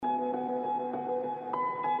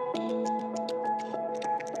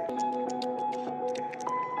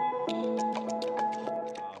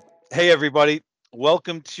Hey, everybody.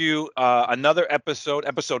 Welcome to another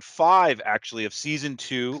episode 5, actually, of season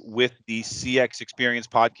 2 with the CX Experience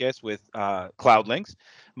podcast with CloudLinks.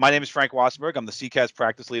 My name is Frank Wassenberg. I'm the CCAS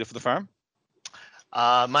practice leader for the firm.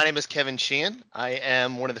 My name is Kevin Sheehan. I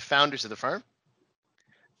am one of the founders of the firm.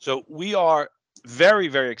 So we are very,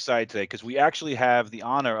 very excited today because we actually have the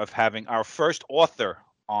honor of having our first author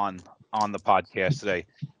on the podcast today.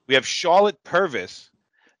 We have Charlotte Purvis,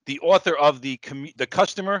 the author of the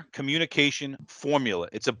Customer Communication Formula.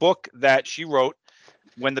 It's a book that she wrote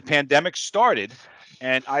when the pandemic started,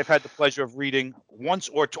 and I've had the pleasure of reading once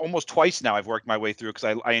or almost twice now. I've worked my way through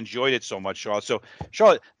because I enjoyed it so much, Charlotte. So,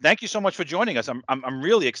 Charlotte, thank you so much for joining us. I'm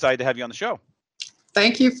really excited to have you on the show.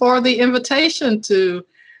 Thank you for the invitation to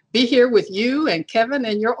be here with you and Kevin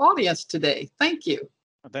and your audience today. Thank you.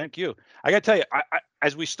 Thank you. I got to tell you,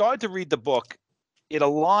 as we started to read the book, it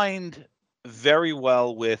aligned very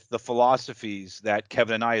well with the philosophies that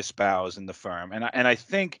Kevin and I espouse in the firm. And I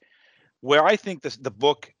think where I think the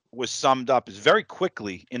book was summed up is very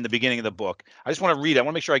quickly in the beginning of the book. I just want to read it. I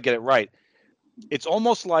want to make sure I get it right. It's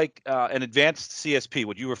almost like an advanced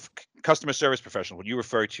CSP, customer service professional, what you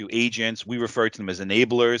refer to agents, we refer to them as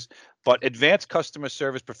enablers, but advanced customer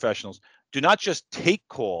service professionals do not just take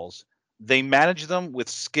calls, they manage them with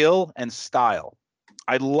skill and style.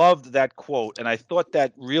 I loved that quote, and I thought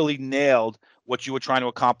that really nailed what you were trying to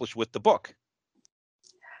accomplish with the book.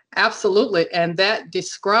 Absolutely. And that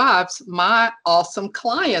describes my awesome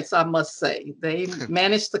clients, I must say. They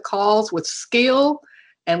manage the calls with skill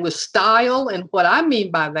and with style. And what I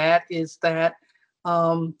mean by that is that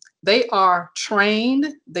they are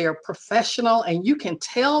trained, they are professional, and you can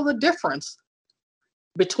tell the difference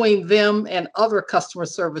between them and other customer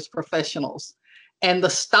service professionals. And the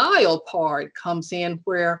style part comes in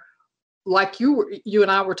where, like you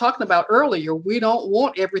and I were talking about earlier, we don't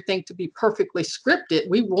want everything to be perfectly scripted.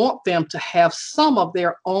 We want them to have some of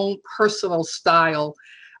their own personal style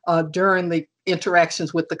during the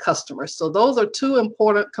interactions with the customer. So those are two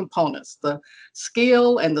important components, the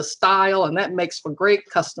skill and the style, and that makes for great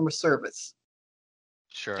customer service.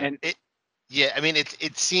 Sure. And it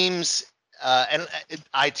seems, and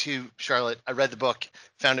I too, Charlotte, I read the book,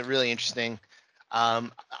 found it really interesting.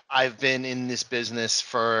 I've been in this business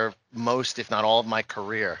for most, if not all, of my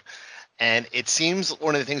career, and it seems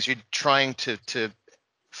one of the things you're trying to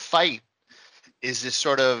fight is this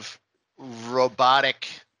sort of robotic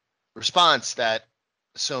response that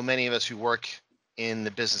so many of us who work in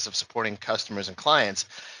the business of supporting customers and clients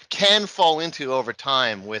can fall into over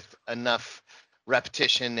time with enough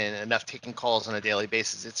repetition and enough taking calls on a daily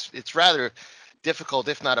basis. It's rather difficult,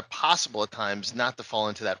 if not impossible at times, not to fall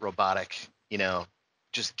into that robotic,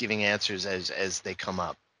 just giving answers as they come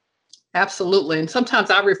up. Absolutely. And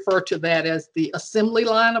sometimes I refer to that as the assembly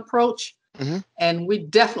line approach. Mm-hmm. And we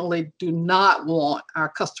definitely do not want our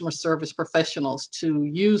customer service professionals to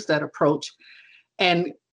use that approach.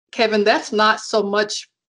 And Kevin, that's not so much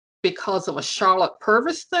because of a Charlotte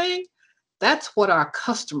Purvis thing. That's what our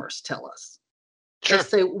customers tell us. Sure. They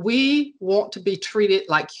say we want to be treated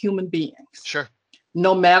like human beings. Sure.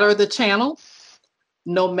 No matter the channel,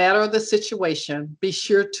 no matter the situation, be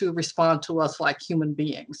sure to respond to us like human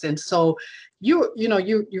beings. And so you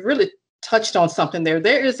really touched on something there.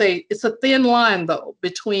 It's a thin line though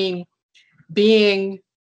between being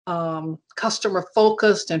customer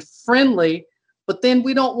focused and friendly, but then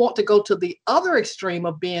we don't want to go to the other extreme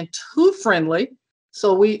of being too friendly.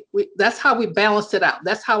 So we that's how we balance it out.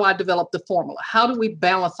 That's how I developed the formula. How do we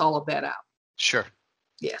balance all of that out? Sure.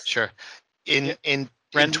 Yes. Sure. In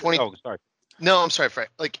 20. Oh, sorry. No, I'm sorry,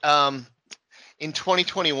 Frank. In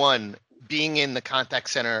 2021, being in the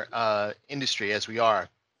contact center industry as we are,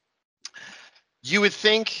 you would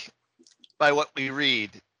think by what we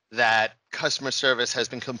read that customer service has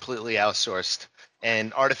been completely outsourced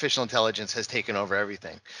and artificial intelligence has taken over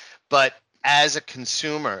everything. But as a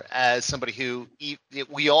consumer, as somebody who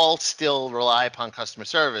we all still rely upon customer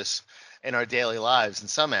service in our daily lives in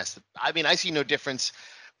some aspect. I mean, I see no difference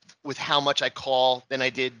with how much I call than I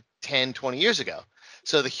did 10, 20 years ago.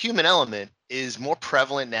 So the human element is more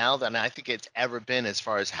prevalent now than I think it's ever been as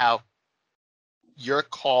far as how your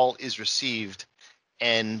call is received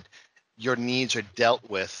and your needs are dealt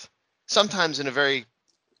with, sometimes in a very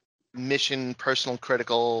mission, personal,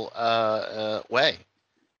 critical way.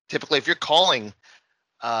 Typically, if you're calling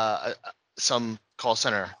some call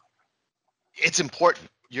center, it's important.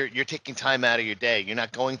 You're taking time out of your day. You're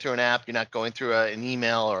not going through an app. You're not going through an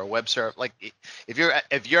email or a web server. Like if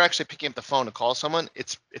you're actually picking up the phone to call someone,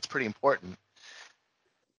 it's pretty important.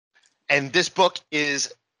 And this book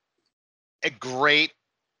is a great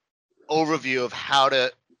overview of how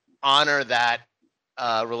to honor that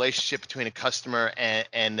relationship between a customer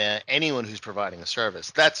and anyone who's providing a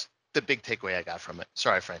service. That's the big takeaway I got from it.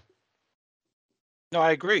 Sorry, Frank. No,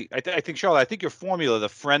 I agree. I think, Charlotte, I think your formula, the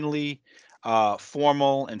friendly,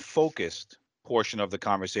 formal, and focused portion of the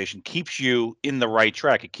conversation, keeps you in the right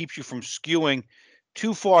track. It keeps you from skewing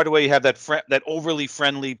too far to where you have that overly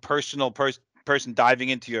friendly, personal person diving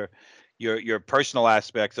into your personal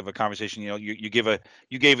aspects of a conversation. You gave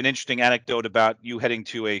an interesting anecdote about you heading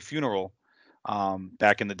to a funeral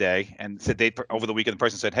back in the day, and said over the weekend the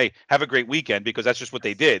person said, "Hey, have a great weekend," because that's just what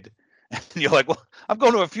they did. And you're like, "Well, I'm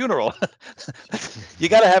going to a funeral." You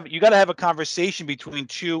gotta have a conversation between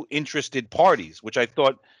two interested parties, which I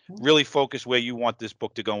thought really focused where you want this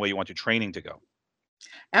book to go and where you want your training to go.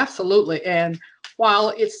 Absolutely. And while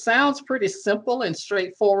it sounds pretty simple and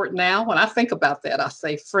straightforward now, when I think about that, I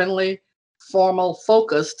say friendly, formal,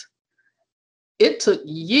 focused. It took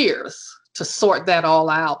years to sort that all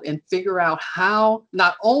out and figure out how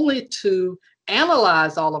not only to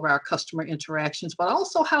analyze all of our customer interactions, but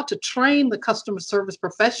also how to train the customer service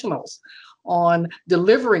professionals on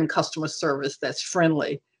delivering customer service that's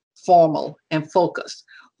friendly, formal, and focused.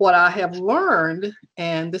 What I have learned,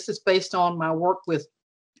 and this is based on my work with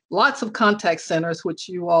lots of contact centers, which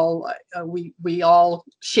you all, we all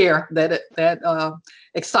share that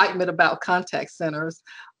excitement about contact centers,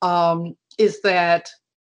 is that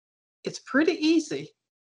it's pretty easy.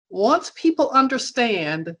 Once people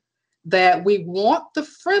understand that we want the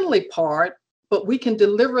friendly part, but we can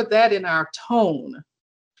deliver that in our tone.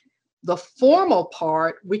 The formal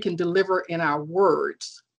part we can deliver in our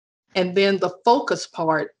words. And then the focus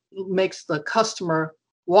part makes the customer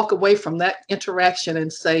walk away from that interaction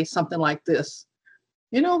and say something like this: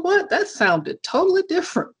 "You know what? That sounded totally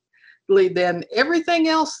differently than everything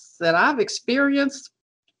else that I've experienced.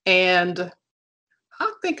 And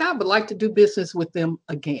I think I would like to do business with them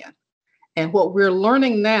again." And what we're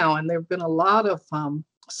learning now, and there have been a lot of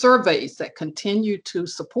surveys that continue to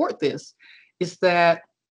support this, is that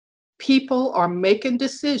people are making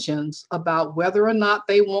decisions about whether or not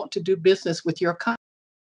they want to do business with your company,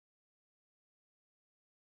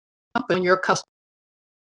 your customer.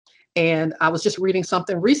 And I was just reading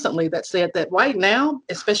something recently that said that right now,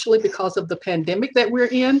 especially because of the pandemic that we're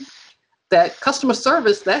in, that customer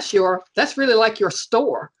service, that's really like your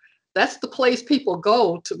store. That's the place people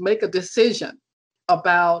go to make a decision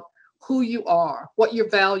about who you are, what your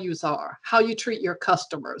values are, how you treat your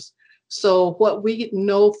customers. So what we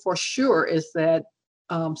know for sure is that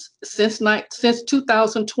since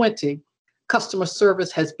 2020, customer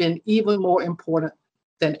service has been even more important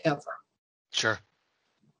than ever. Sure.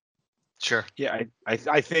 Yeah,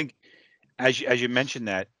 I think as you mentioned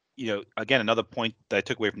that, again, another point that I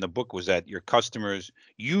took away from the book was that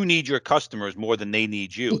you need your customers more than they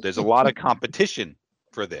need you. There's a lot of competition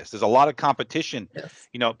for this. There's a lot of competition. Yes.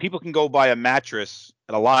 People can go buy a mattress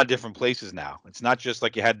at a lot of different places now. It's not just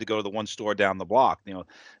like you had to go to the one store down the block.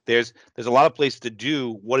 There's a lot of places to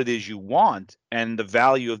do what it is you want, and the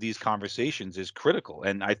value of these conversations is critical.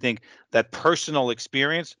 And I think that personal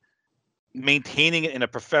experience, maintaining it in a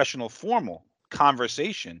professional, formal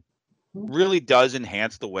conversation, really does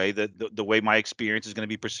enhance the way that the way my experience is going to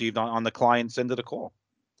be perceived on the client's end of the call.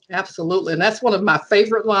 Absolutely. And that's one of my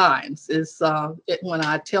favorite lines is when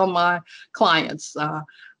I tell my clients, I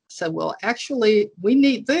said, well, actually, we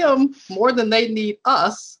need them more than they need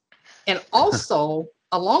us. And also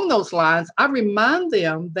along those lines, I remind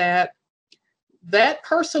them that that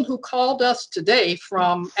person who called us today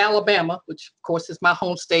from Alabama, which of course is my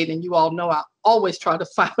home state, and you all know I always try to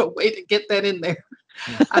find a way to get that in there.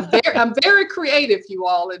 I'm very creative, you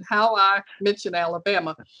all, in how I mention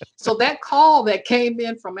Alabama. So that call that came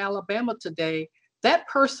in from Alabama today, that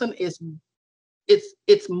person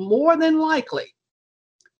it's more than likely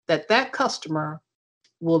that customer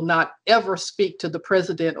will not ever speak to the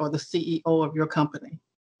president or the CEO of your company.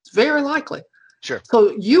 It's very likely. Sure.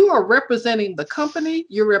 So you are representing the company,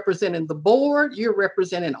 you're representing the board, you're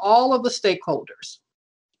representing all of the stakeholders.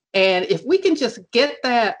 And if we can just get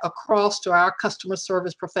that across to our customer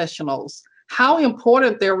service professionals, how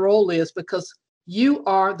important their role is, because you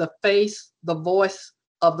are the face, the voice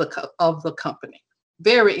of the company.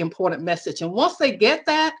 Very important message. And once they get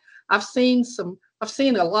that, I've seen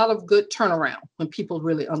a lot of good turnaround when people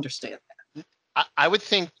really understand that. I would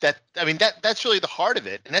think that's really the heart of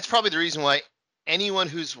it. And that's probably the reason why anyone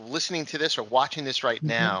who's listening to this or watching this right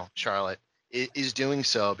now, Charlotte, is doing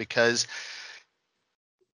so, because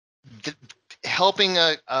helping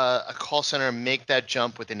a call center make that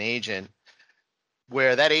jump with an agent,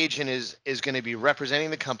 where that agent is going to be representing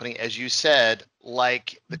the company, as you said,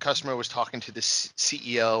 like the customer was talking to the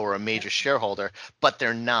CEO or a major shareholder, but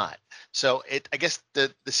they're not. So I guess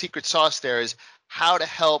the secret sauce there is how to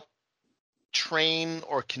help train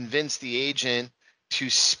or convince the agent to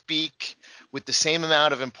speak with the same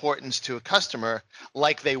amount of importance to a customer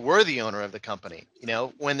like they were the owner of the company,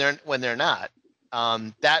 when they're not.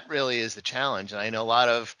 That really is the challenge. And I know a lot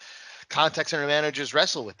of contact center managers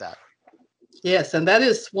wrestle with that. Yes, and that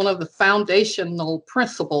is one of the foundational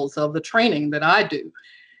principles of the training that I do,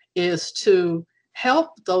 is to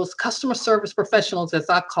help those customer service professionals, as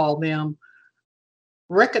I call them,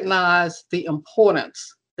 recognize the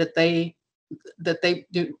importance that they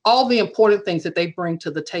do, all the important things that they bring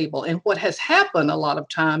to the table. And what has happened a lot of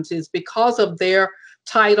times is because of their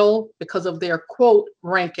title, because of their quote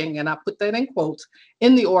ranking, and I put that in quotes,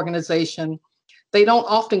 in the organization, they don't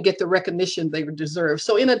often get the recognition they deserve.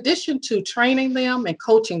 So in addition to training them and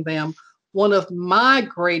coaching them, one of my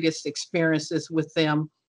greatest experiences with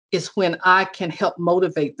them is when I can help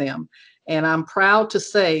motivate them. And I'm proud to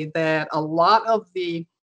say that a lot of the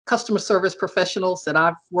customer service professionals that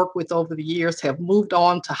I've worked with over the years have moved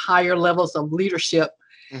on to higher levels of leadership.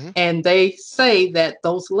 Mm-hmm. And they say that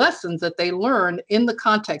those lessons that they learned in the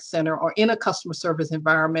contact center or in a customer service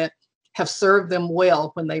environment have served them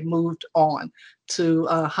well when they moved on to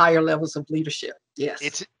higher levels of leadership. Yes.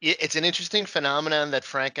 It's an interesting phenomenon that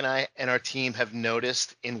Frank and I and our team have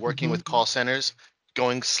noticed in working with call centers.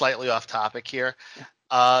 Going slightly off topic here,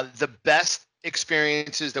 the best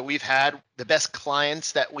experiences that we've had, the best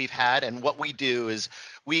clients that we've had, and what we do is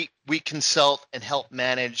we consult and help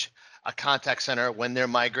manage a contact center when they're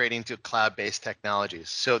migrating to cloud-based technologies.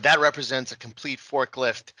 So that represents a complete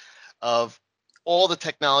forklift of all the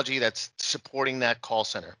technology that's supporting that call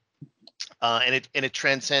center, and it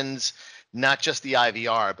transcends not just the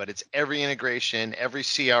IVR, but it's every integration, every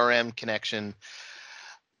CRM connection.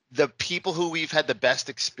 The people who we've had the best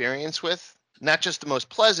experience with, not just the most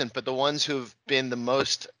pleasant, but the ones who've been the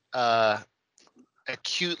most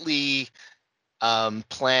acutely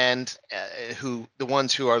planned, the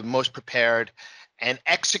ones who are the most prepared and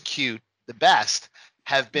execute the best,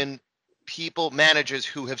 have been managers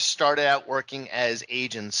who have started out working as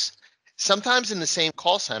agents, sometimes in the same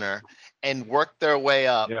call center, and worked their way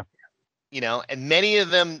up. Yeah. And many of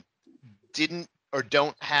them didn't or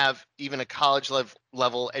don't have even a college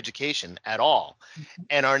level education at all,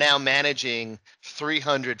 and are now managing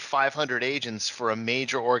 300, 500 agents for a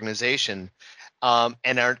major organization,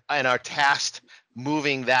 and are tasked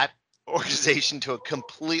moving that organization to a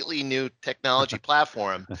completely new technology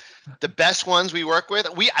platform. The best ones we work with,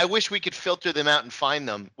 I wish we could filter them out and find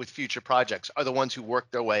them with future projects, are the ones who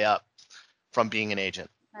work their way up from being an agent.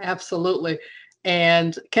 Absolutely.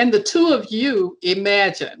 And can the two of you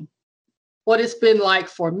imagine what it's been like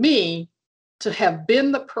for me to have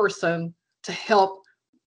been the person to help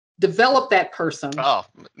develop that person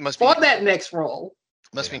for that next role?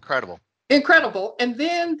 Must be incredible. Incredible. And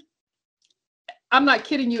then, I'm not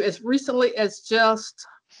kidding you, as recently as just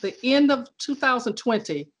the end of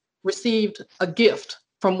 2020, received a gift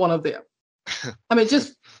from one of them. I mean,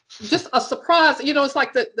 just a surprise. It's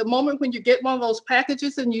like the moment when you get one of those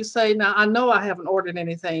packages and you say, now, I know I haven't ordered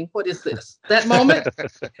anything. What is this? That moment.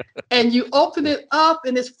 And you open it up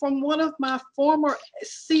and it's from one of my former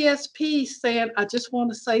CSPs saying, I just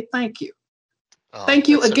want to say thank you. Thank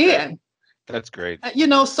you again. So that's great.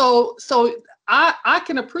 So I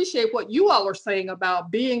can appreciate what you all are saying about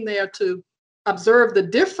being there to observe the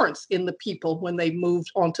difference in the people when they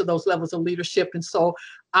moved onto those levels of leadership. And so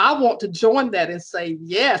I want to join that and say,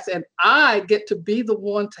 yes, and I get to be the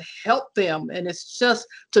one to help them. And it's just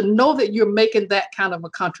to know that you're making that kind of a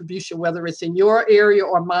contribution, whether it's in your area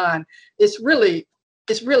or mine, it's really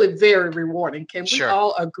very rewarding. Can we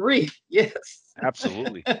all agree? Yes.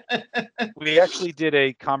 Absolutely. We actually did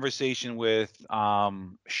a conversation with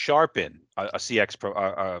Sharpen, a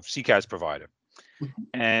CCaaS provider.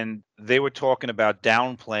 And they were talking about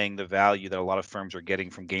downplaying the value that a lot of firms are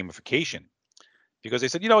getting from gamification, because they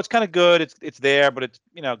said, it's kind of good. It's there, but it's,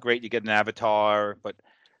 great. You get an avatar, but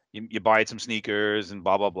you buy some sneakers and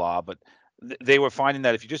blah, blah, blah. But they were finding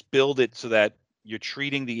that if you just build it so that you're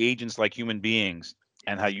treating the agents like human beings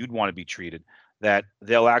and how you'd want to be treated, that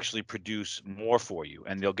they'll actually produce more for you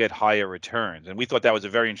and they'll get higher returns. And we thought that was a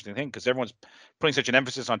very interesting thing, because everyone's putting such an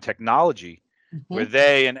emphasis on technology, where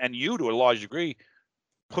they and you, to a large degree,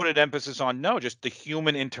 put an emphasis on just the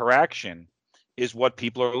human interaction is what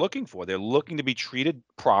people are looking for. They're looking to be treated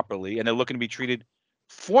properly, and they're looking to be treated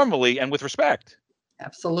formally and with respect.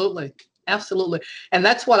 Absolutely. And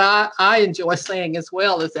that's what I enjoy saying as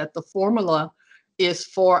well, is that the formula is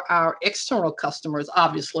for our external customers,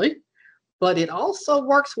 obviously, but it also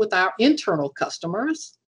works with our internal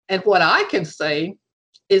customers. And what I can say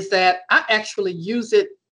is that I actually use it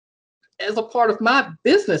as a part of my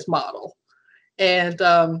business model. And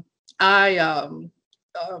I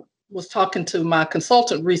was talking to my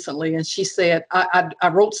consultant recently, and she said, I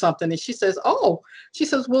wrote something, and she says,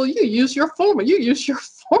 well, you use your formula. You use your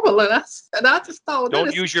formula. And I just thought,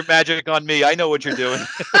 don't use your magic on me. I know what you're doing.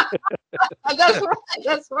 That's right.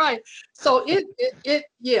 That's right. So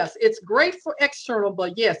yes, it's great for external,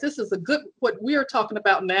 but yes, this is a good, what we are talking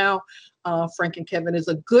about now, Frank and Kevin, is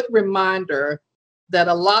a good reminder that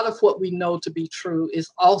a lot of what we know to be true is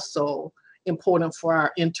also important for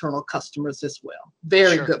our internal customers as well.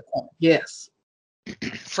 Very Sure. good point. Yes.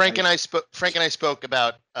 Frank and I spoke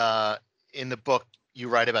about in the book. You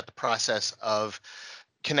write about the process of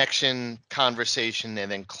connection, conversation,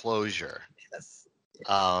 and then closure. Yes.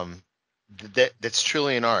 That's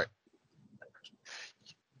truly an art.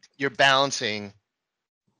 You're balancing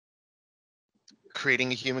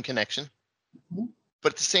creating a human connection,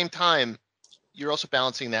 but at the same time, you're also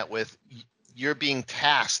balancing that with you're being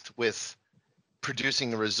tasked with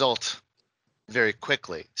producing a result very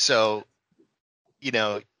quickly. So,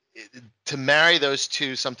 to marry those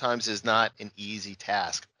two sometimes is not an easy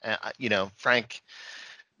task. Frank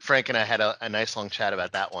and I had a nice long chat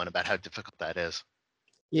about that one, about how difficult that is.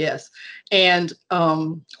 Yes. And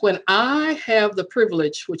when I have the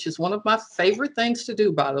privilege, which is one of my favorite things to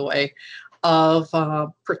do, by the way, of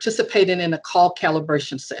participating in a call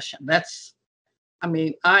calibration session,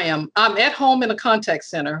 I'm at home in a contact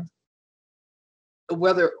center,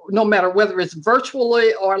 no matter whether it's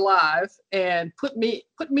virtually or live, and put me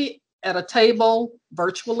at a table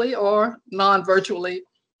virtually or non-virtually,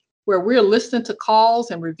 where we're listening to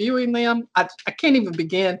calls and reviewing them. I can't even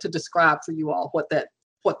begin to describe for you all what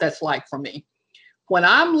that's like for me. When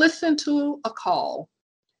I'm listening to a call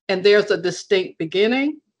and there's a distinct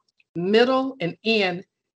beginning, middle, and end,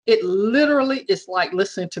 it literally is like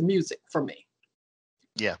listening to music for me.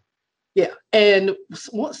 Yeah. Yeah. And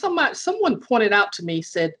someone pointed out to me,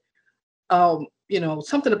 said,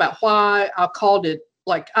 something about why I called it,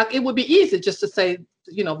 it would be easy just to say,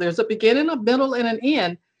 there's a beginning, a middle, and an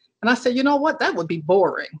end. And I said, you know what, that would be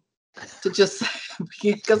boring to just,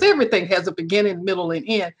 because everything has a beginning, middle, and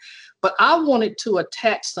end. But I wanted to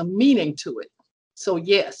attach some meaning to it. So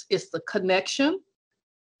yes, it's the connection,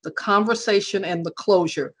 the conversation, and the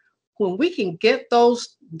closure. When we can get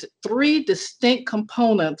those three distinct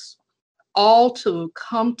components all to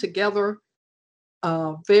come together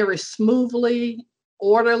very smoothly,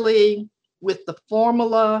 orderly, with the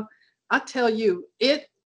formula, I tell you,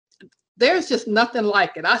 there's just nothing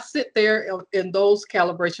like it. I sit there in those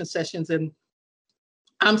calibration sessions and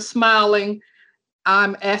I'm smiling.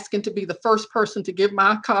 I'm asking to be the first person to give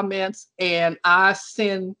my comments, and I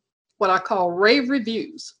send what I call rave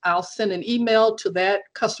reviews. I'll send an email to that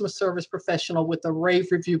customer service professional with a rave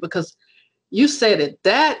review, because you said it,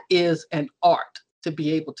 that is an art to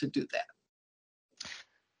be able to do that.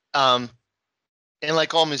 And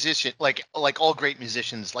like all musicians, like all great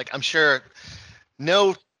musicians, I'm sure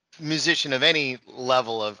no musician of any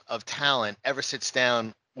level of talent ever sits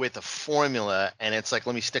down with a formula and it's like,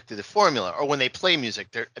 let me stick to the formula. Or when they play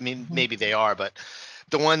music, maybe they are, but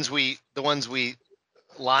the ones we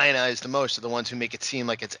lionize the most are the ones who make it seem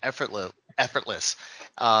like it's effortless.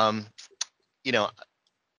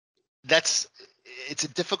 It's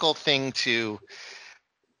a difficult thing to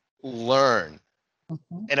learn.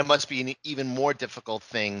 And it must be an even more difficult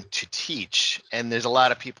thing to teach. And there's a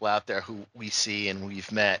lot of people out there who we see and we've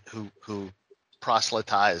met who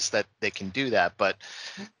proselytize that they can do that. But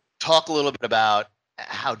talk a little bit about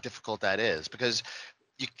how difficult that is, because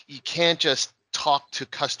you can't just talk to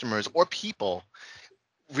customers or people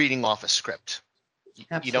reading off a script.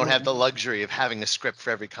 Absolutely. You don't have the luxury of having a script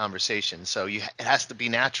for every conversation. So it has to be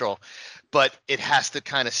natural, but it has to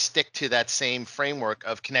kind of stick to that same framework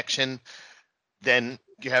of connection. Then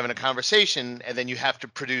you're having a conversation, and then you have to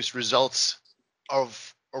produce results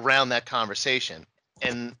around that conversation,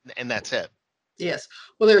 and that's it. Yes.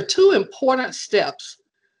 Well, there are two important steps.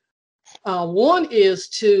 One is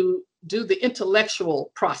to do the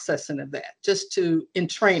intellectual processing of that, in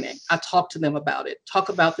training. I talk to them about it, talk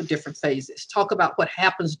about the different phases, talk about what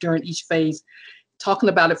happens during each phase, talking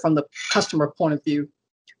about it from the customer point of view.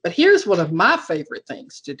 But here's one of my favorite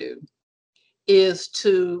things to do, is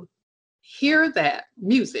to hear that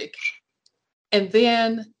music and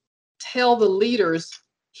then tell the leaders,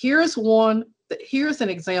 here's an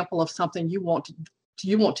example of something you want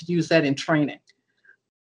to use that in training.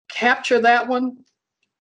 Capture that one,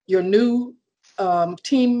 your new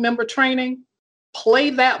team member training, play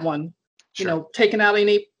that one, Sure. taking out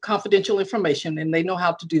any confidential information, and they know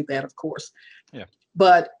how to do that, of course. Yeah.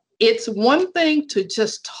 But it's one thing to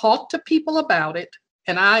just talk to people about it,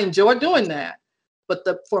 and I enjoy doing that. But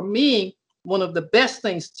for me, one of the best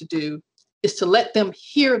things to do is to let them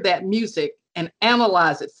hear that music and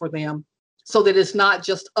analyze it for them so that it's not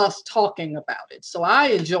just us talking about it. So I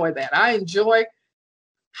enjoy that. I enjoy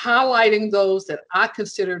highlighting those that I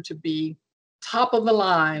consider to be top of the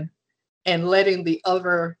line and letting the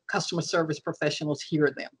other customer service professionals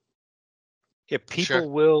hear them. Yeah, people Sure.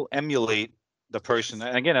 will emulate the person.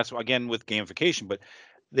 And again, that's again with gamification, but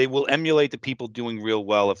they will emulate the people doing real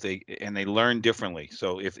well if they learn differently.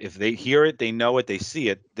 So if they hear it, they know it, they see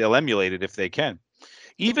it, they'll emulate it if they can.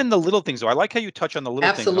 Even the little things, though. I like how you touch on the little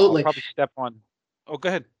things. I'll Absolutely. probably step on. Oh, go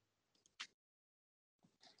ahead.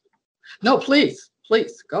 No, please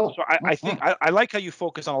go. So I think I like how you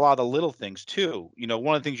focus on a lot of the little things too.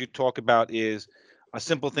 One of the things you talk about is a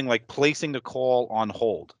simple thing like placing the call on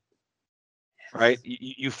hold, right?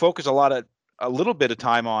 You focus a little bit of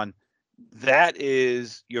time on that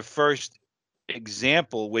is your first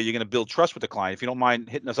example where you're going to build trust with the client. If you don't mind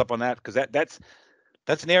hitting us up on that, because that's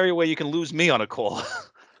an area where you can lose me on a call.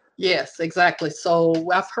 Yes, exactly.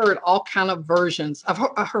 So I've heard all kind of versions. I've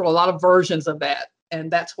heard a lot of versions of that,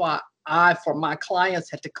 and that's why for my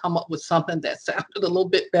clients, had to come up with something that sounded a little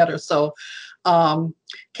bit better. So,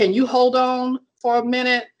 can you hold on for a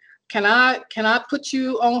minute? Can I put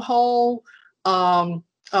you on hold?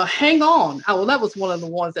 Hang on. Well, that was one of the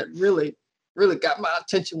ones that really got my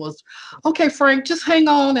attention. Was, okay, Frank, just hang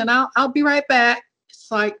on, and I'll be right back.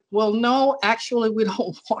 It's like, well, no, actually, we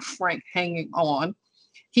don't want Frank hanging on.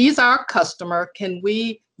 He's our customer. Can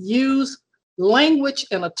we use language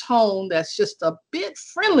and a tone that's just a bit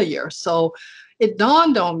friendlier? So it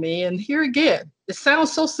dawned on me, and here again, it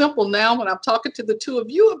sounds so simple now when I'm talking to the two of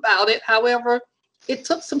you about it. However, it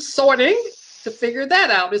took some sorting to figure that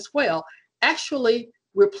out as well. Actually,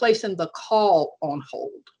 we're placing the call on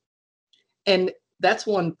hold. And that's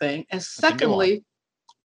one thing. And secondly,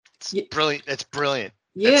 it's brilliant. That's brilliant.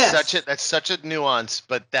 Yes. That's such a nuance,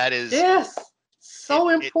 but that is Yes. So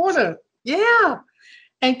important. Yeah.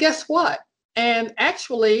 And guess what? And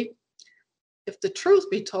actually, if the truth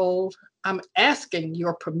be told, I'm asking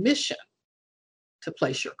your permission to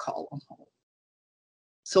place your call on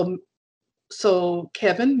hold. So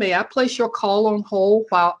Kevin, may I place your call on hold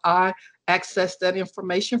while I access that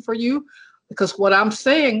information for you? Because what I'm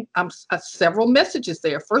saying, I'm several messages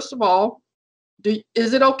there. First of all,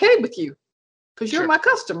 is it okay with you? Because you're Sure. my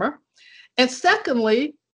customer. And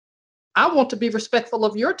secondly, I want to be respectful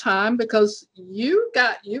of your time, because you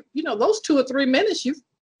know, those 2 or 3 minutes,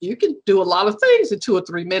 you can do a lot of things in 2 or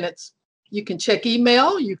 3 minutes. You can check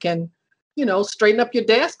email, you can, straighten up your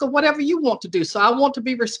desk or whatever you want to do. So I want to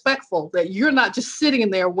be respectful that you're not just sitting in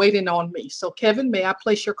there waiting on me. So Kevin, may I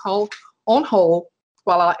place your call on hold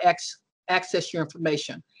while I access your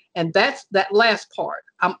information? And that's that last part.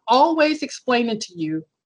 I'm always explaining to you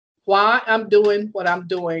why I'm doing what I'm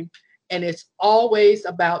doing. And it's always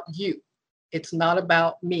about you. It's not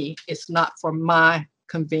about me. It's not for my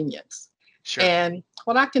convenience. Sure. And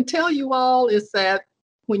what I can tell you all is that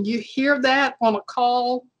when you hear that on a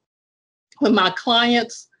call, when my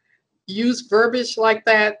clients use verbiage like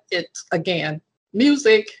that, it's, again,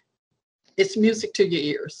 music. It's music to your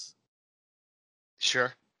ears.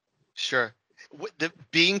 Sure.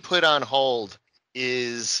 Being put on hold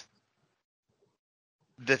is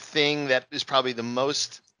the thing that is probably the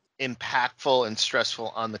most impactful and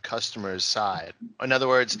stressful on the customer's side. In other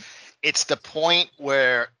words, it's the point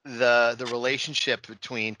where the relationship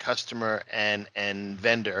between customer and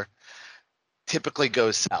vendor typically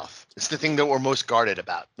goes south. It's the thing that we're most guarded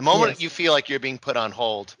about. The moment Yes. you feel like you're being put on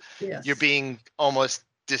hold, Yes. you're being almost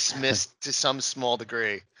dismissed to some small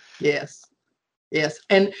degree. Yes.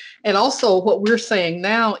 And also what we're saying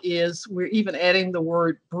now is we're even adding the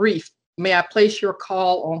word brief. May I place your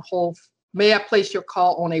call on hold? May I place your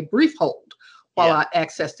call on a brief hold while I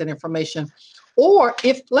access that information? Or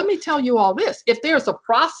let me tell you all this, if there's a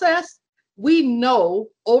process, we know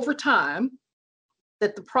over time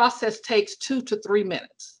that the process takes 2 to 3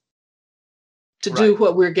 minutes to do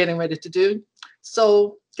what we're getting ready to do.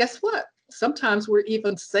 So guess what? Sometimes we're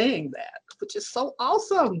even saying that, which is so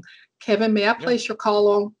awesome. Kevin, may I place your call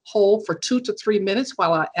on hold for 2 to 3 minutes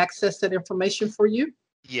while I access that information for you?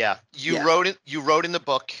 Yeah, you wrote in the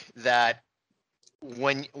book that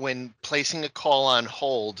when placing a call on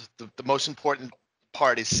hold, the most important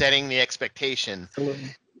part is setting the expectation.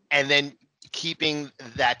 Absolutely. And then keeping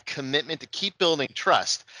that commitment to keep building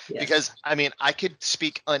trust. Yes. Because I mean, I could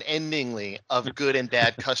speak unendingly of good and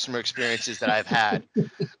bad customer experiences that I've had.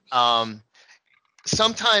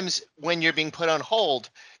 sometimes when you're being put on hold,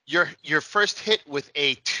 you're first hit with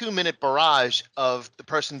a 2-minute barrage of the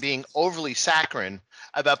person being overly saccharine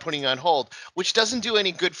about putting you on hold, which doesn't do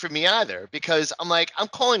any good for me either, because I'm like, I'm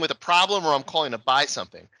calling with a problem or I'm calling to buy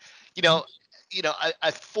something. You know,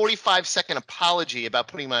 a 45-second apology about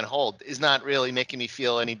putting me on hold is not really making me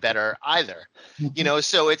feel any better either.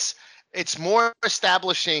 So it's more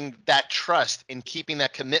establishing that trust and keeping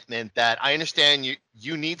that commitment that I understand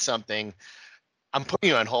you need something. I'm putting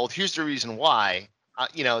you on hold. Here's the reason why. I'm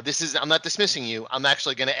not dismissing you. I'm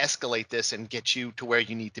actually going to escalate this and get you to where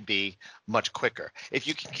you need to be much quicker. If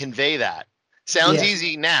you can convey that, sounds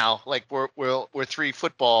easy now. Like we're three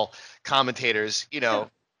football commentators,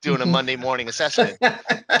 doing a Monday morning assessment.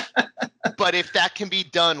 But if that can be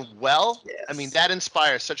done well, Yes. I mean, that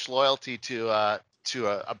inspires such loyalty to a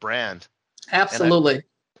brand. Absolutely.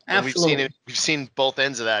 And Absolutely. we've seen both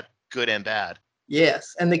ends of that, good and bad.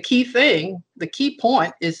 Yes. And the key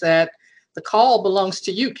point is that the call belongs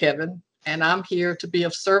to you, Kevin, and I'm here to be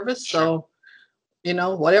of service. Sure.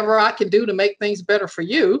 So, whatever I can do to make things better for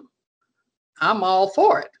you, I'm all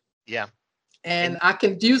for it. Yeah. And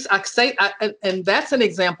and that's an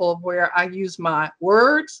example of where I use my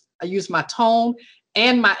words, I use my tone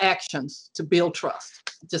and my actions to build trust,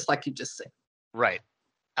 just like you just said. Right.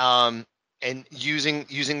 And using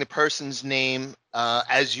the person's name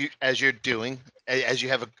as you're doing, as you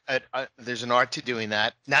have there's an art to doing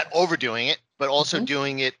that, not overdoing it, but also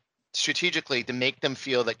doing it strategically to make them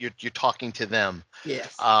feel that you're talking to them.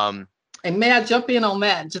 Yes. And may I jump in on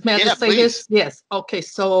that? May I just say please. this? Yes. Okay.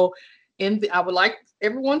 So I would like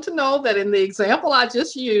everyone to know that in the example I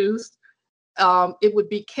just used, it would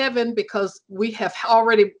be Kevin, because we've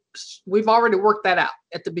already worked that out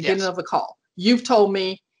at the beginning of the call. You've told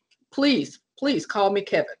me, please call me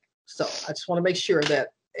Kevin. So I just want to make sure that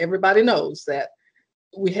everybody knows that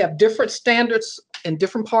we have different standards in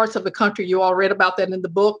different parts of the country. You all read about that in the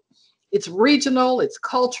book. It's regional, it's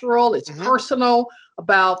cultural, it's personal,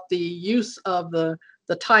 about the use of the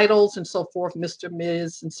titles and so forth, Mr.,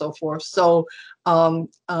 Ms., and so forth. So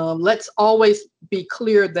let's always be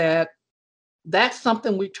clear that that's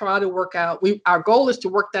something we try to work out. Our goal is to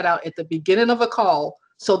work that out at the beginning of a call,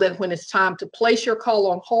 so that when it's time to place your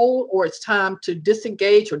call on hold or it's time to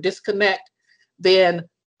disengage or disconnect, then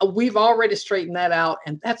we've already straightened that out.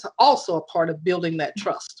 And that's also a part of building that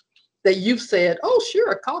trust, that you've said, oh,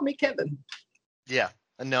 sure, call me Kevin. Yeah.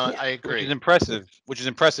 No, I agree. Which is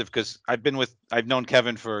impressive because I've known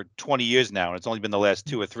Kevin for 20 years now, and it's only been the last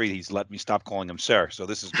 2 or 3 he's let me stop calling him sir. So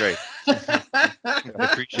this is great. I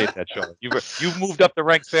appreciate that, Charlotte. You've moved up the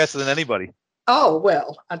ranks faster than anybody. Oh,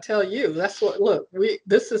 well, I tell you, that's what, look,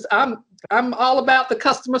 I'm all about the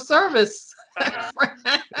customer service.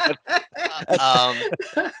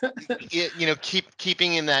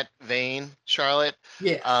 Keeping in that vein, Charlotte.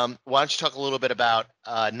 Yeah. Why don't you talk a little bit about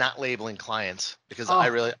not labeling clients, because I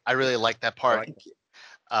really like that part. Thank you.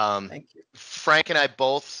 Thank you. Frank and I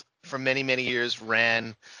both for many years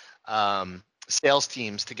ran sales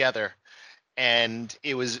teams together, and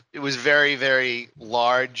it was very, very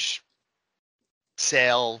large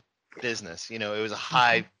sale business. It was a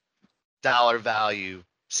high dollar value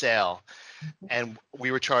sale, and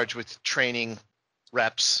we were charged with training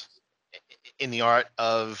reps in the art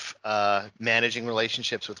of managing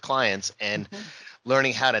relationships with clients, and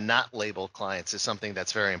learning how to not label clients is something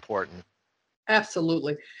that's very important.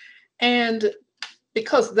 Absolutely. And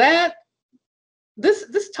because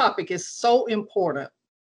this topic is so important,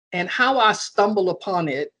 and how I stumbled upon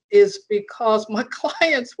it is because my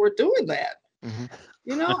clients were doing that. And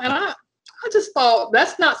I just thought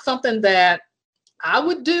that's not something that I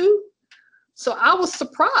would do. So I was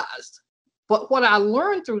surprised. But what I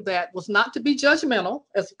learned through that was not to be judgmental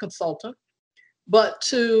as a consultant, but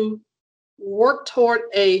to work toward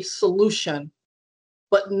a solution,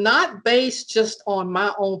 but not based just on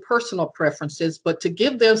my own personal preferences, but to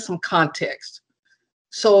give them some context.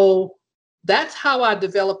 So that's how I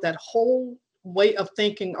developed that whole way of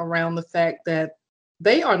thinking around the fact that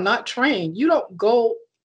they are not trained. You don't go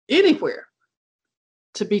anywhere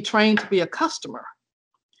to be trained to be a customer.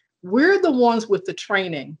 We're the ones with the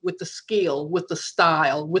training, with the skill, with the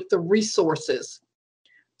style, with the resources.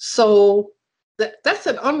 So that's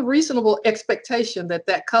an unreasonable expectation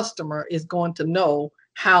that customer is going to know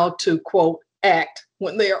how to, quote, act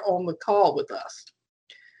when they are on the call with us.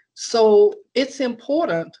 So it's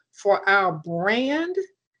important for our brand,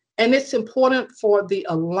 and it's important for the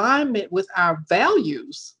alignment with our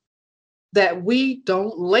values, that we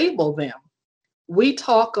don't label them. We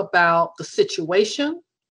talk about the situation,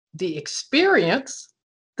 the experience.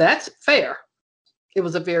 That's fair. It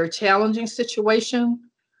was a very challenging situation.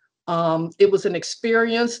 It was an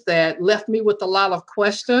experience that left me with a lot of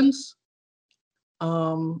questions.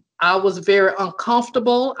 I was very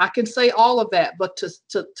uncomfortable. I can say all of that, but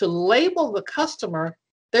to label the customer,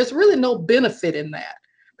 there's really no benefit in that,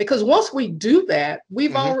 because once we do that,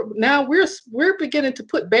 we've already, now we're beginning to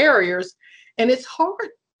put barriers, and it's hard.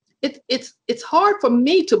 It's hard for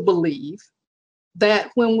me to believe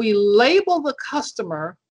that when we label the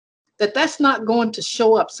customer, that's not going to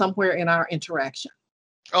show up somewhere in our interaction.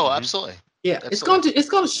 Oh, absolutely. Yeah, Absolutely. it's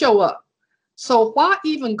going to show up. So why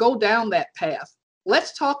even go down that path?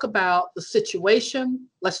 Let's talk about the situation.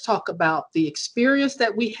 Let's talk about the experience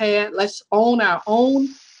that we had. Let's own our own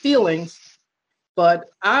feelings.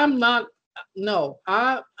 But I'm not. No,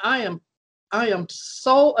 I am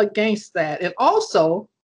so against that. And also,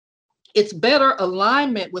 it's better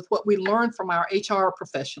alignment with what we learned from our HR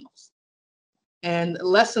professionals and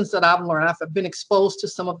lessons that I've learned. I've been exposed to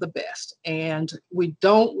some of the best, and we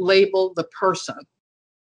don't label the person.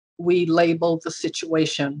 We label the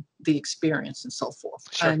situation, the experience, and so forth.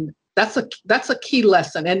 Sure. And that's a key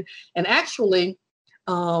lesson. And actually,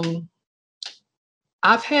 I've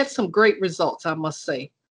had some great results, I must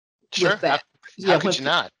say, Sure. with that. How could you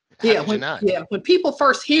not? When people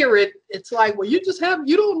first hear it, it's like, well, you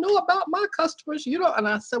don't know about my customers, you don't. And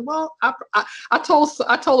I said, well, I told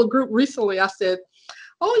a group recently, I said,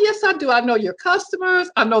 oh, yes, I do. I know your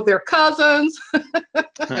customers. I know their cousins.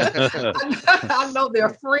 I know their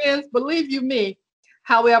friends. Believe you me.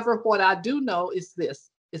 However, what I do know is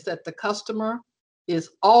that the customer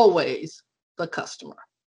is always the customer.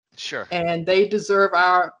 Sure. And they deserve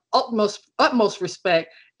our utmost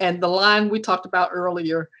respect. And the line we talked about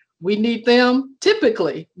earlier,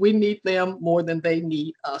 typically we need them more than they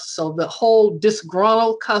need us. So the whole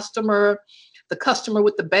disgruntled customer, the customer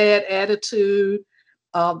with the bad attitude,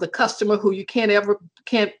 the customer who you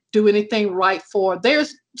can't do anything right for.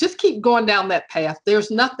 Just keep going down that path.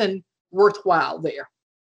 There's nothing worthwhile there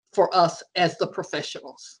for us as the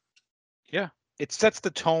professionals. Yeah, it sets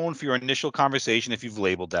the tone for your initial conversation if you've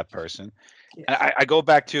labeled that person. Yes. And I go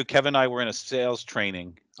back to Kevin and I were in a sales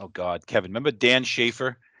training. Oh God, Kevin, remember Dan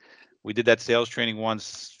Schaefer? We did that sales training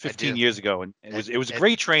once 15 years ago, and it was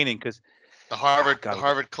great training because the Harvard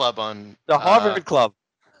Club on the Harvard Club.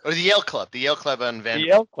 Or the Yale Club on Vanderbilt. The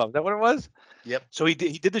Yale Club, is that what it was? Yep. So he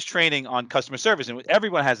did this training on customer service, and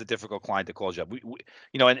everyone has a difficult client that calls you up. We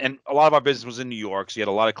and a lot of our business was in New York, so you had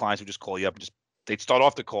a lot of clients who just call you up and they'd start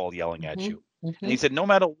off the call yelling at you. And he said, no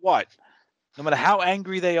matter what, no matter how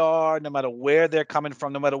angry they are, no matter where they're coming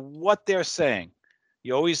from, no matter what they're saying,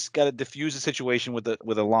 you always got to diffuse the situation with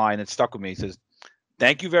a line that stuck with me. He says,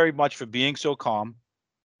 "Thank you very much for being so calm.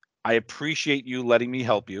 I appreciate you letting me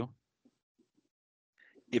help you.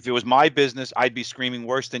 If it was my business, I'd be screaming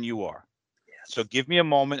worse than you are. Yes. So give me a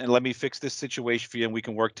moment and let me fix this situation for you, and we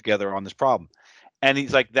can work together on this problem." And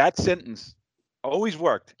he's like, that sentence always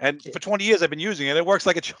worked. And for 20 years, I've been using it. It works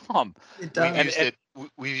like a charm. It does.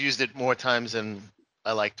 We've used it more times than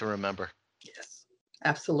I like to remember. Yes,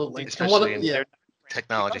 absolutely. Especially in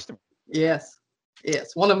technology. Yes.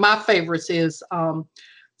 One of my favorites is,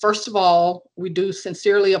 first of all, we do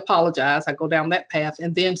sincerely apologize. I go down that path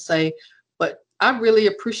and then say, but I really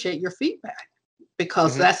appreciate your feedback,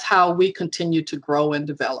 because that's how we continue to grow and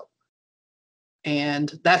develop.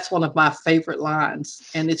 And that's one of my favorite lines.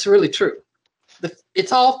 And it's really true.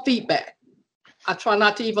 It's all feedback. I try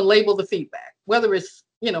not to even label the feedback, whether it's,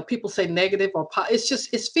 people say negative or it's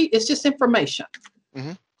just information.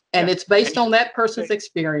 And it's based on that person's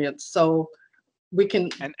experience. So we can.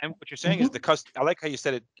 And what you're saying is I like how you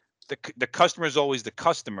said it. The customer is always the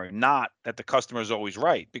customer, not that the customer is always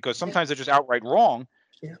right, because sometimes they're just outright wrong,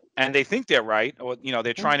 and they think they're right, or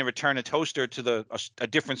they're trying to return a toaster to a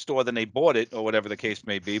different store than they bought it, or whatever the case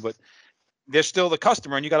may be, but they're still the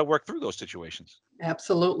customer, and you got to work through those situations.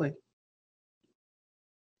 Absolutely.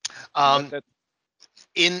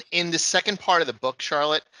 In the second part of the book,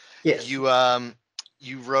 Charlotte, yes,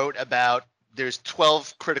 you wrote about there's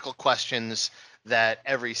 12 critical questions that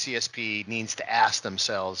every CSP needs to ask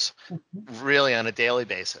themselves really on a daily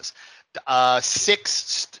basis.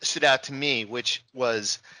 6 stood out to me, which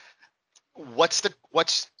was what's the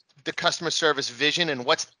customer service vision, and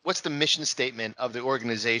what's the mission statement of the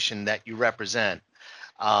organization that you represent.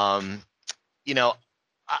 I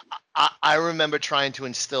remember trying to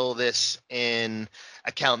instill this in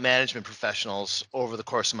account management professionals over the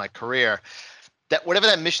course of my career, that whatever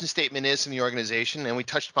that mission statement is in the organization, and we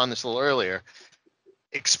touched upon this a little earlier,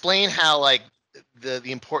 explain how the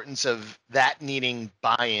importance of that needing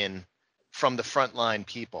buy-in from the frontline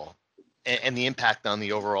people and the impact on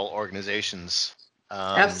the overall organization's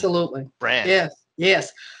absolutely brand.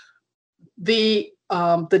 Yes. The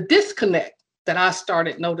the disconnect that I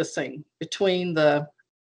started noticing between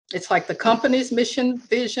it's like the company's mission,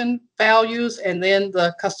 vision, values, and then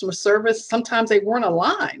the customer service. Sometimes they weren't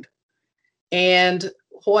aligned. And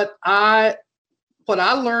what I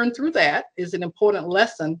learned through that is an important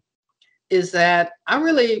lesson, is that I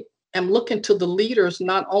really am looking to the leaders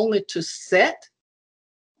not only to set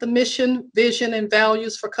the mission, vision, and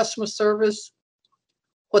values for customer service.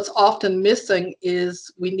 What's often missing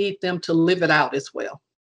is we need them to live it out as well.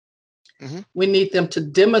 Mhm. We need them to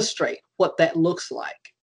demonstrate what that looks like.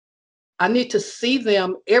 I need to see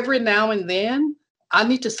them every now and then. I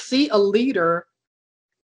need to see a leader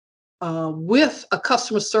with a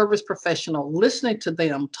customer service professional, listening to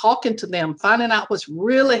them, talking to them, finding out what's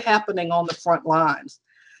really happening on the front lines.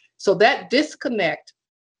 So that disconnect,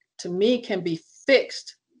 to me, can be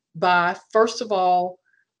fixed by, first of all,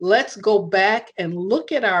 let's go back and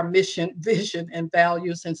look at our mission, vision, and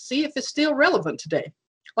values and see if it's still relevant today.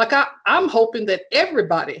 Like I'm hoping that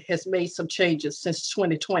everybody has made some changes since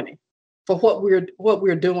 2020 for what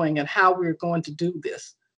we're doing and how we're going to do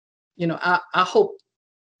this. You know, I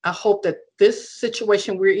hope that this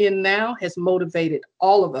situation we're in now has motivated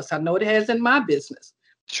all of us. I know it has in my business.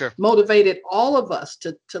 Sure. Motivated all of us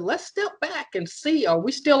to let's step back and see, are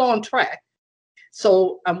we still on track?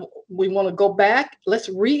 So we want to go back. Let's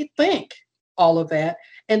rethink all of that.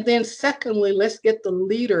 And then secondly, let's get the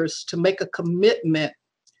leaders to make a commitment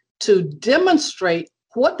to demonstrate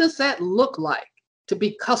what does that look like to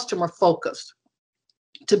be customer focused,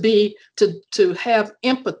 to have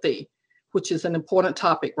empathy, which is an important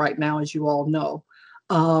topic right now, as you all know,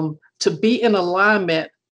 to be in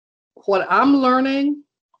alignment. What I'm learning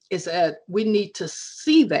is that we need to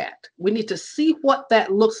see that. We need to see what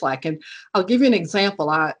that looks like. And I'll give you an example.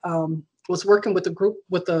 I was working with a group,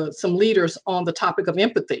 with some leaders on the topic of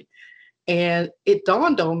empathy. And it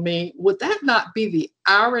dawned on me, would that not be the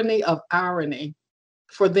irony of irony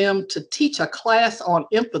for them to teach a class on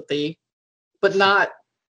empathy, but not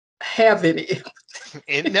have any?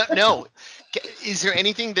 No. Is there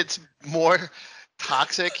anything that's more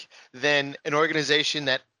toxic than an organization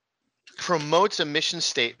that promotes a mission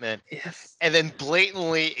statement Yes. and then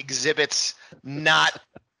blatantly exhibits not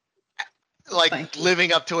like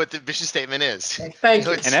living up to what the mission statement is? Okay, thank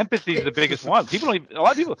you. And empathy is the biggest one. People don't even, a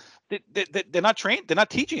lot of people, they're not trained, they're not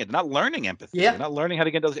teaching it, they're not learning empathy. Yeah. They're not learning how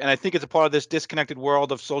to get those. And I think it's a part of this disconnected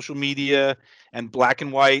world of social media and black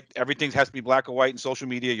and white. Everything has to be black or white in social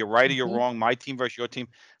media. You're right or you're wrong. My team versus your team.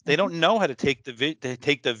 They don't know how to take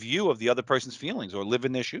the view of the other person's feelings or live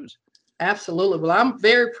in their shoes. Absolutely. Well, I'm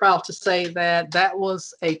very proud to say that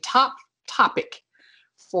was a top topic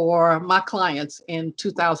for my clients in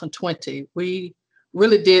 2020. We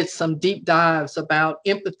really did some deep dives about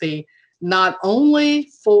empathy, not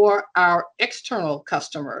only for our external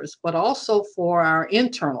customers, but also for our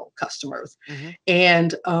internal customers. Mm-hmm.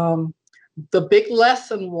 And the big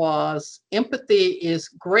lesson was empathy is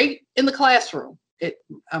great in the classroom.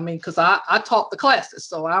 Because I taught the classes,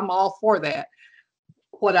 so I'm all for that.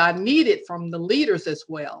 What I needed from the leaders as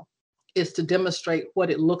well is to demonstrate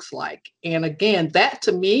what it looks like. And again, that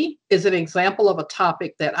to me is an example of a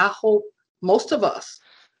topic that I hope most of us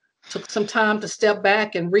took some time to step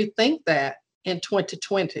back and rethink that in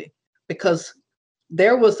 2020, because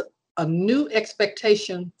there was a new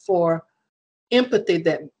expectation for empathy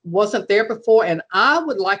that wasn't there before. And I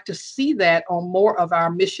would like to see that on more of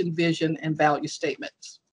our mission, vision, and value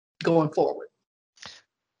statements going forward.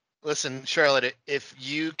 Listen, Charlotte, if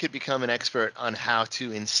you could become an expert on how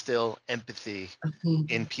to instill empathy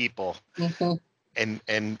in people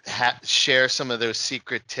and share some of those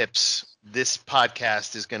secret tips, this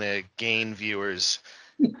podcast is going to gain viewers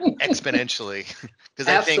exponentially. Because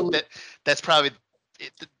I think that's probably,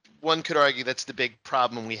 one could argue that's the big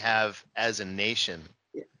problem we have as a nation,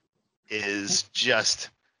 is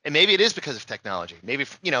just, and maybe it is because of technology. Maybe,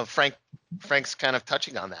 Frank's kind of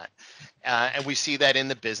touching on that. And we see that in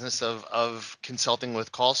the business of consulting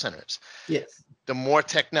with call centers. Yes. The more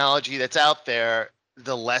technology that's out there,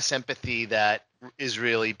 the less empathy that is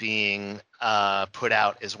really being put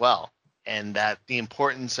out as well. And that the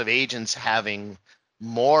importance of agents having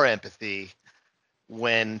more empathy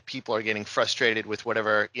when people are getting frustrated with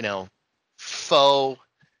whatever, faux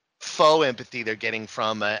empathy they're getting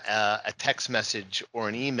from a text message or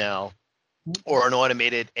an email or an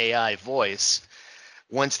automated AI voice.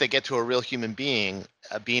 Once they get to a real human being,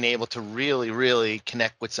 being able to really, really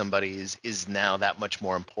connect with somebody is now that much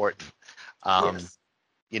more important. Yes.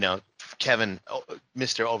 Kevin,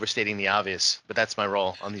 Mr. Overstating the Obvious, but that's my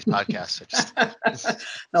role on these podcasts.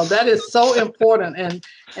 No, that is so important.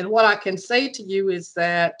 And what I can say to you is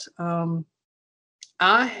that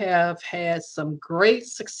I have had some great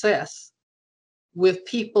success with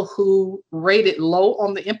people who rated low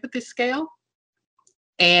on the empathy scale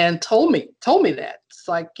and told me that. It's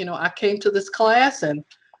like, I came to this class and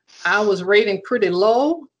I was rating pretty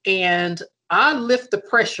low, and I lift the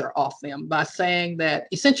pressure off them by saying that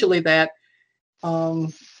essentially that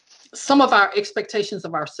some of our expectations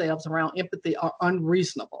of ourselves around empathy are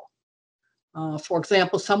unreasonable. For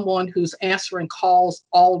example, someone who's answering calls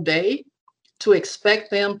all day, to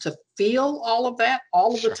expect them to feel all of that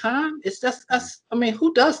all of the time, it's just us. I mean,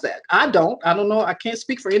 who does that? I don't know. I can't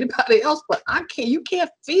speak for anybody else, but you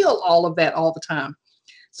can't feel all of that all the time.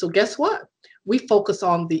 So guess what? We focus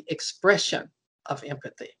on the expression of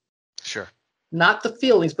empathy. Sure. Not the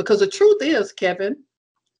feelings, because the truth is, Kevin,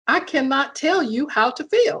 I cannot tell you how to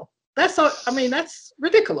feel. That's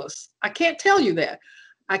ridiculous. I can't tell you that.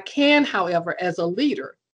 I can, however, as a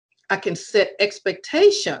leader, I can set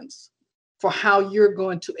expectations for how you're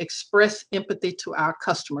going to express empathy to our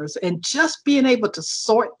customers. And just being able to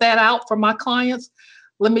sort that out for my clients,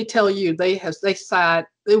 let me tell you,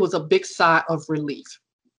 it was a big sigh of relief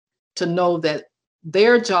to know that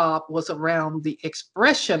their job was around the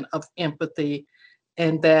expression of empathy,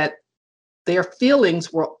 and that their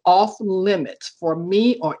feelings were off limits for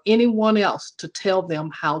me or anyone else to tell them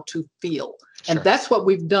how to feel. Sure. And that's what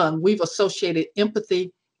we've done. We've associated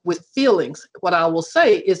empathy with feelings. What I will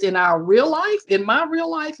say is, in our real life, in my real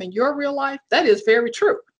life, in your real life, that is very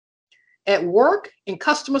true. At work, in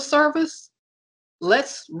customer service,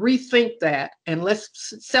 let's rethink that and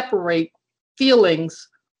let's separate feelings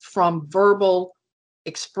from verbal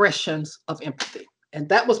expressions of empathy. And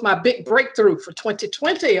that was my big breakthrough for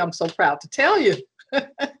 2020. I'm so proud to tell you.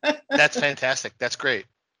 That's fantastic. That's great.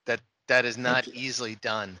 That is not easily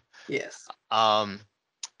done. Yes.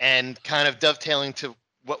 And kind of dovetailing to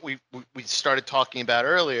what we started talking about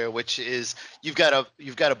earlier, which is you've got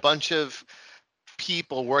a bunch of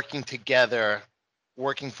people working together,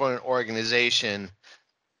 working for an organization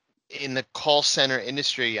in the call center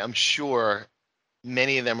industry. I'm sure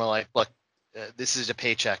many of them are like, look, this is a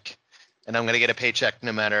paycheck, and I'm going to get a paycheck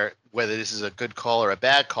no matter whether this is a good call or a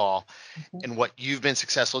bad call. Mm-hmm. And what you've been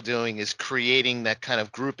successful doing is creating that kind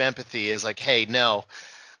of group empathy. Is like, hey, no,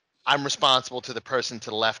 I'm responsible to the person to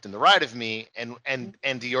the left and the right of me, and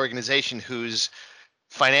the organization who's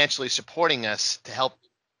financially supporting us to help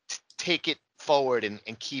take it forward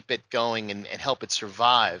and keep it going and help it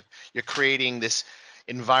survive. You're creating this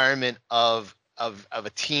environment of a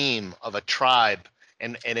team, of a tribe,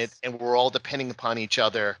 and we're all depending upon each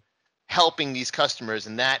other, helping these customers,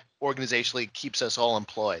 and that organizationally keeps us all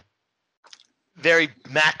employed. Very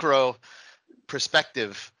macro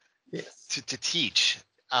perspective. Yes. to teach.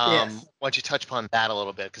 Yes. Why don't you touch upon that a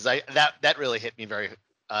little bit? Because that really hit me very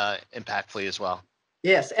impactfully as well.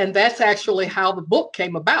 Yes, and that's actually how the book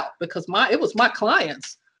came about, because it was my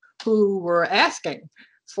clients who were asking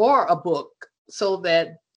for a book, so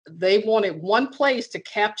that they wanted one place to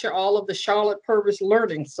capture all of the Charlotte Purvis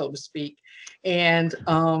learning, so to speak. And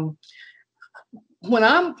when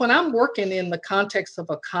I'm working in the context of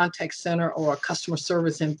a contact center or a customer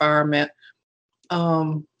service environment,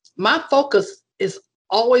 my focus is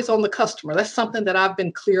always on the customer. That's something that I've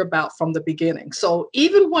been clear about from the beginning. So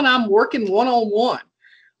even when I'm working one-on-one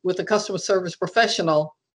with a customer service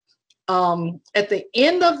professional, at the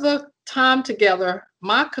end of the time together,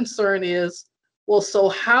 my concern is, well, so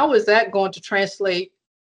how is that going to translate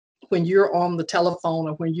when you're on the telephone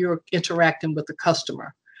or when you're interacting with the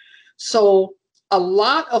customer? So a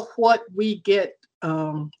lot of what we get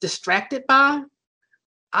distracted by,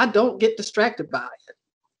 I don't get distracted by it.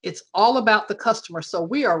 It's all about the customer. So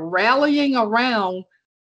we are rallying around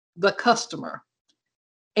the customer,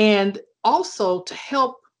 and also to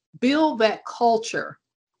help build that culture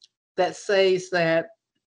that says that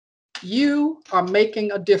you are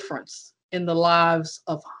making a difference in the lives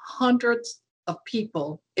of hundreds of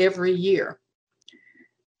people every year.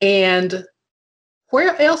 And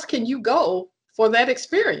where else can you go for that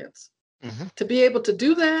experience? Mm-hmm. To be able to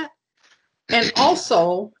do that. And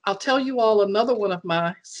also, I'll tell you all another one of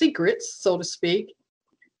my secrets, so to speak,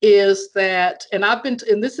 is that, and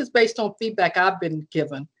this is based on feedback I've been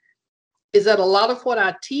given, is that a lot of what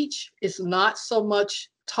I teach is not so much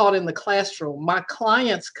taught in the classroom. My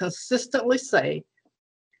clients consistently say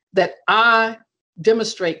that I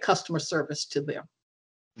demonstrate customer service to them.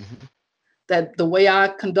 Mm-hmm. That the way I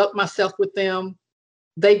conduct myself with them,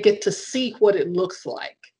 they get to see what it looks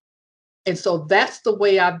like. And so that's the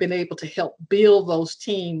way I've been able to help build those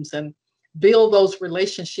teams and build those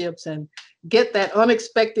relationships and get that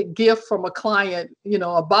unexpected gift from a client.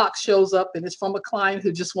 A box shows up and it's from a client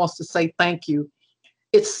who just wants to say thank you.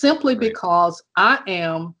 It's simply Great. because I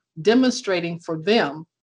am demonstrating for them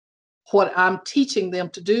what I'm teaching them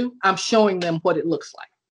to do. I'm showing them what it looks like.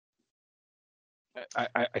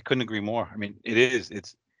 I couldn't agree more. I mean,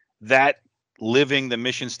 it's that living the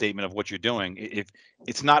mission statement of what you're doing. If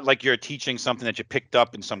it's not like you're teaching something that you picked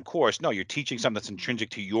up in some course, no, you're teaching something that's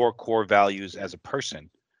intrinsic to your core values as a person.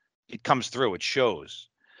 It comes through, it shows.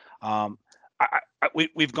 Um,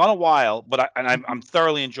 we've gone a while, but I'm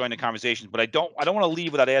thoroughly enjoying the conversations. But I don't want to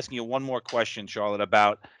leave without asking you one more question, Charlotte,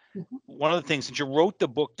 about Mhm. one of the things. Since you wrote the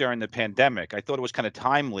book during the pandemic, I thought it was kind of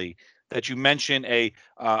timely that you mention a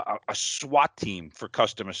SWAT team for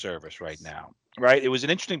customer service right now. Right? It was an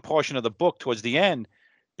interesting portion of the book towards the end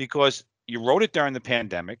because you wrote it during the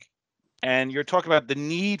pandemic, and you're talking about the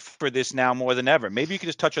need for this now more than ever. Maybe you could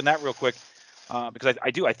just touch on that real quick, because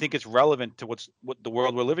I think it's relevant to what the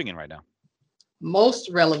world we're living in right now. Most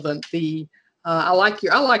relevant, I like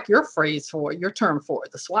your phrase for it, your term for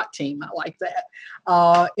it, the SWAT team. I like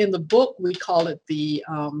that. In the book, we call it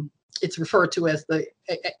it's referred to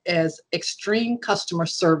as extreme customer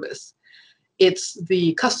service. It's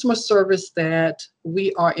the customer service that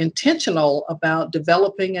we are intentional about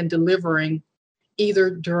developing and delivering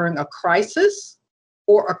either during a crisis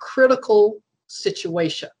or a critical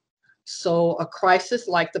situation. So a crisis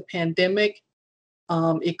like the pandemic,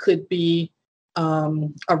 it could be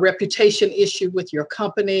a reputation issue with your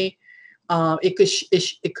company.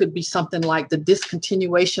 It could be something like the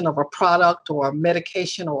discontinuation of a product or a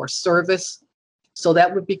medication or a service. So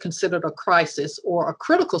that would be considered a crisis, or a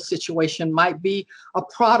critical situation might be a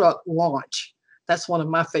product launch. That's one of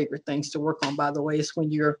my favorite things to work on, by the way, is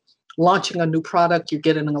when you're launching a new product, you're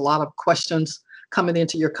getting a lot of questions coming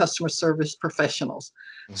into your customer service professionals.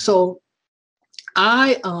 Mm-hmm. So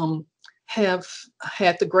I have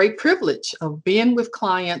had the great privilege of being with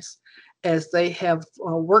clients as they have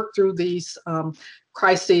worked through these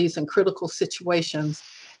crises and critical situations.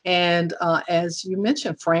 And as you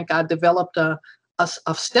mentioned, Frank, I developed a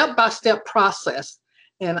step-by-step process.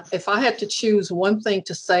 And if I had to choose one thing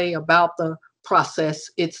to say about the process,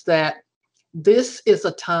 it's that this is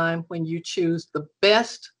a time when you choose the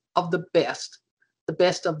best of the best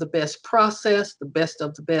of the best process, the best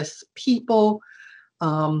of the best people,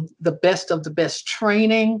 the best of the best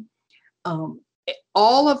training.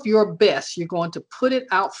 All of your best, you're going to put it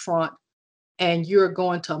out front, and you're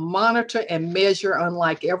going to monitor and measure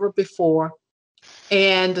unlike ever before.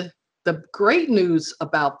 And the great news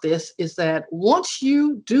about this is that once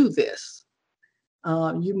you do this,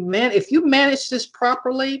 if you manage this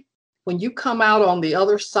properly, when you come out on the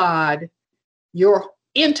other side, your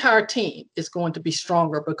entire team is going to be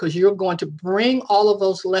stronger, because you're going to bring all of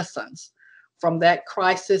those lessons from that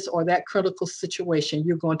crisis or that critical situation.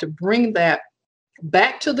 You're going to bring that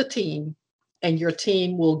back to the team, and your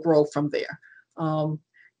team will grow from there.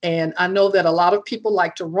 And I know that a lot of people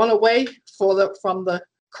like to run away from the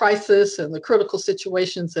crisis and the critical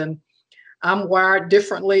situations, and I'm wired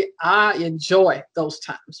differently. I enjoy those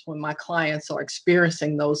times when my clients are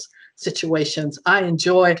experiencing those situations. I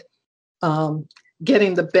enjoy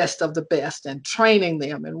getting the best of the best and training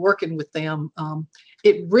them and working with them.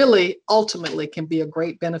 It really ultimately can be a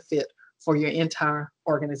great benefit for your entire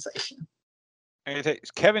organization.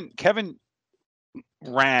 Kevin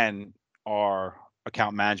ran our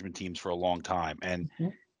account management teams for a long time, and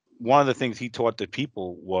one of the things he taught the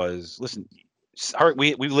people was, listen,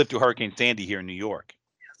 we lived through Hurricane Sandy here in New York,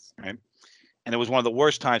 right? And it was one of the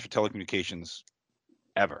worst times for telecommunications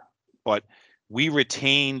ever. But we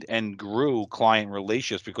retained and grew client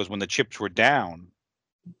relationships because when the chips were down,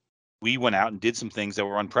 we went out and did some things that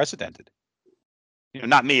were unprecedented.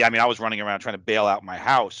 Not me. I mean, I was running around trying to bail out my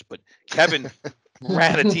house, but Kevin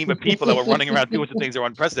ran a team of people that were running around doing some things that were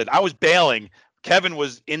unprecedented. I was bailing. Kevin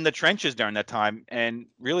was in the trenches during that time, and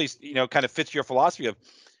really, kind of fits your philosophy of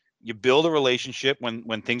you build a relationship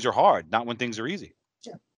when things are hard, not when things are easy.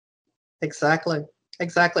 Yeah, exactly.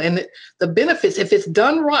 And the benefits, if it's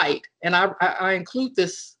done right, and I include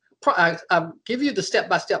this, I give you the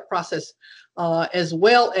step-by-step process, as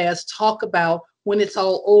well as talk about, when it's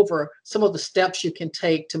all over, some of the steps you can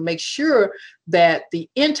take to make sure that the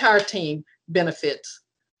entire team benefits.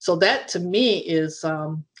 So that, to me, is, I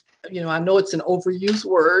know it's an overused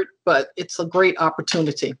word, but it's a great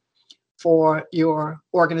opportunity for your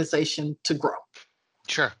organization to grow.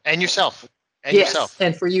 Sure. And yourself.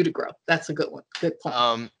 And for you to grow. That's a good one. Good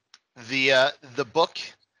point. The book,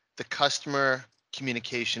 The Customer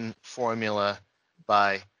Communication Formula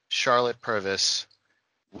by Charlotte Purvis.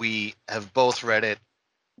 We have both read it.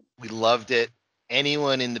 We loved it.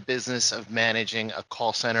 Anyone in the business of managing a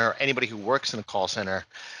call center, anybody who works in a call center,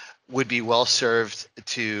 would be well served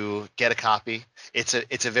to get a copy. It's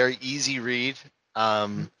a very easy read.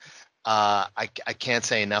 I can't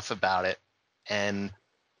say enough about it. And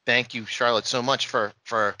thank you, Charlotte, so much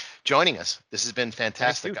for joining us. This has been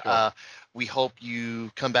fantastic. We hope you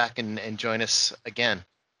come back and join us again.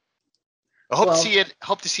 I hope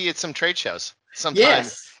to see you at some trade shows sometime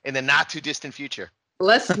in the not too distant future.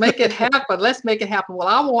 Let's make it happen. Let's make it happen. Well,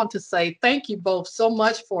 I want to say thank you both so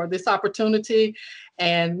much for this opportunity,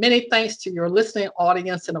 and many thanks to your listening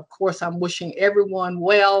audience. And of course, I'm wishing everyone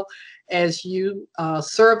well as you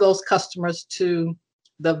serve those customers to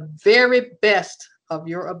the very best of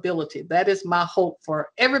your ability. That is my hope for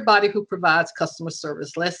everybody who provides customer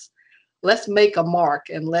service. Let's make a mark,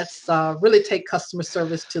 and let's really take customer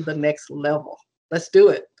service to the next level. Let's do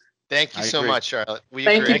it. Thank you so much, Charlotte.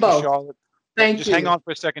 Thank you both. Charlotte. Thank Just you. hang on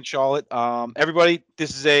for a second, Charlotte. Everybody, this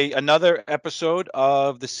is another episode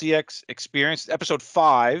of the CX Experience, episode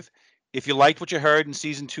 5. If you liked what you heard in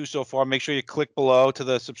season 2 so far, make sure you click below to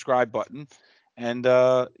the subscribe button. And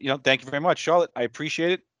thank you very much, Charlotte. I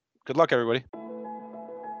appreciate it. Good luck, everybody.